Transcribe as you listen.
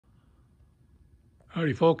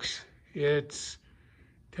Howdy folks, it's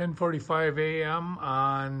 10:45 a.m.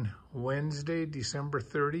 on Wednesday, December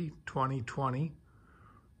 30, 2020.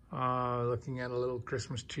 Looking at a little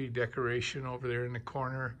Christmas tree decoration over there in the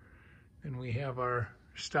corner. And we have our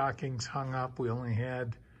stockings hung up. We only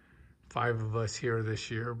had 5 of us here this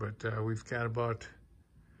year, but we've got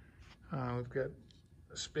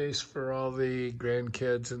space for all the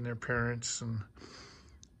grandkids and their parents and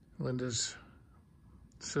Linda's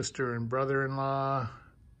sister and brother-in-law,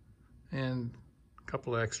 and a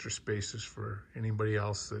couple of extra spaces for anybody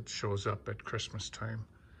else that shows up at Christmas time.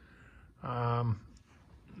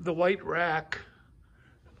 The white rack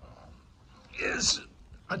is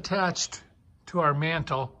attached to our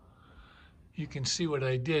mantle. You can see what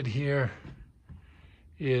I did here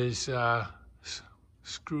is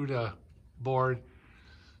screwed a board,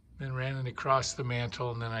 then ran it across the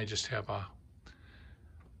mantle, and then I just have a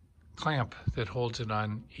clamp that holds it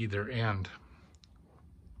on either end.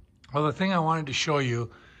 Well, the thing I wanted to show you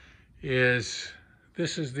is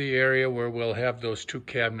this is the area where we'll have those 2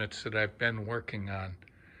 cabinets that I've been working on.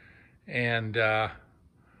 And the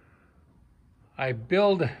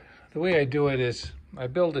way I do it is I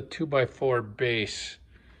build a 2x4 base.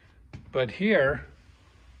 But here,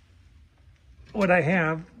 what I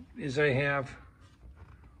have is a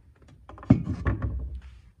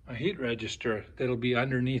heat register that'll be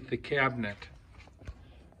underneath the cabinet,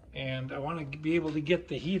 and I want to be able to get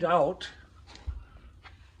the heat out,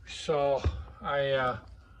 so I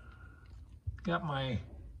got my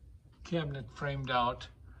cabinet framed out,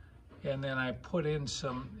 and then I put in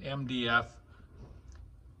some MDF,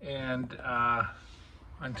 and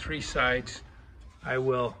on 3 sides I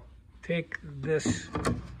will take this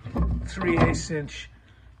 3/8 inch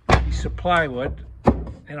piece of plywood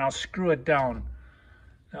and I'll screw it down.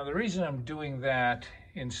 Now the reason I'm doing that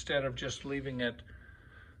instead of just leaving it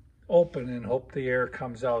open and hope the air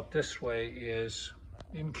comes out this way is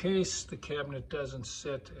in case the cabinet doesn't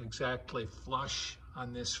sit exactly flush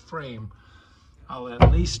on this frame, I'll at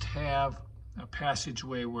least have a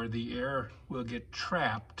passageway where the air will get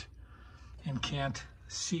trapped and can't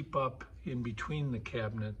seep up in between the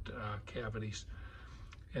cabinet cavities.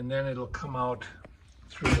 And then it'll come out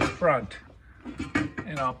through the front.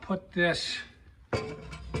 And I'll put this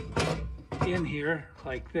in here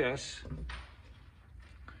like this,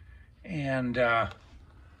 and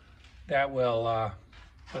that will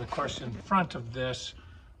but of course in front of this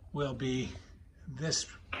will be this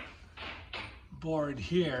board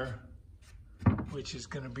here, which is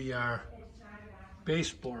going to be our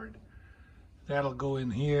baseboard. That'll go in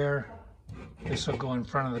here. This will go in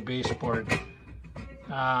front of the baseboard.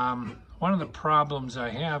 One of the problems I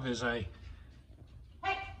have is I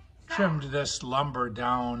trimmed this lumber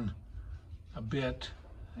down a bit,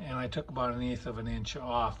 and I took about 1/8 of an inch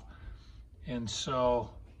off, and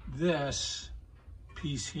so this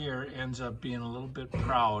piece here ends up being a little bit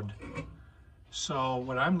proud. So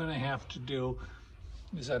what I'm going to have to do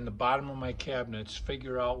is on the bottom of my cabinets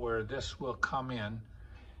figure out where this will come in,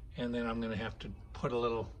 and then I'm going to have to put a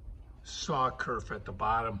little saw kerf at the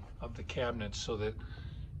bottom of the cabinet so that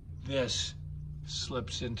this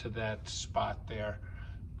slips into that spot there.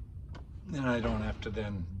 And I don't have to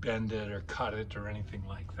then bend it or cut it or anything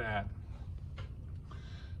like that.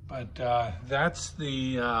 But that's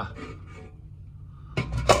the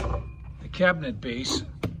cabinet base,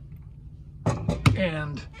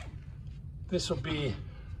 and this will be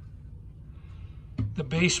the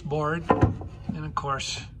baseboard, and of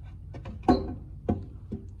course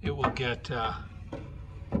it will get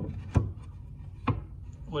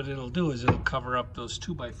what it'll do is it'll cover up those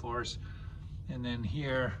 2x4s, and then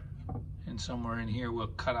here and somewhere in here we'll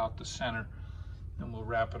cut out the center and we'll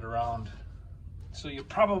wrap it around. So you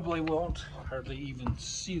probably won't hardly even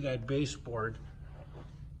see that baseboard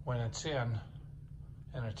when it's in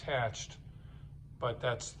and attached, but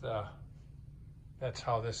that's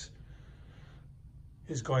how this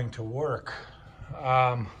is going to work.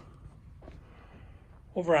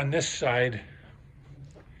 Over on this side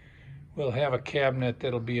we'll have a cabinet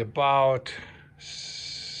that'll be about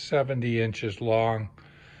 70 inches long,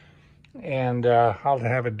 and I'll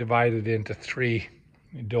have it divided into 3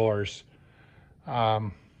 doors.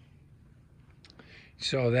 So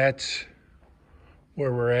that's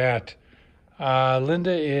where we're at.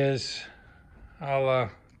 Linda is,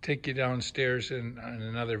 I'll take you downstairs in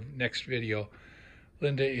another next video.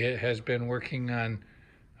 Linda has been working on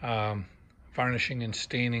varnishing and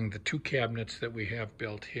staining the 2 cabinets that we have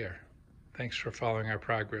built here. Thanks for following our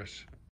progress.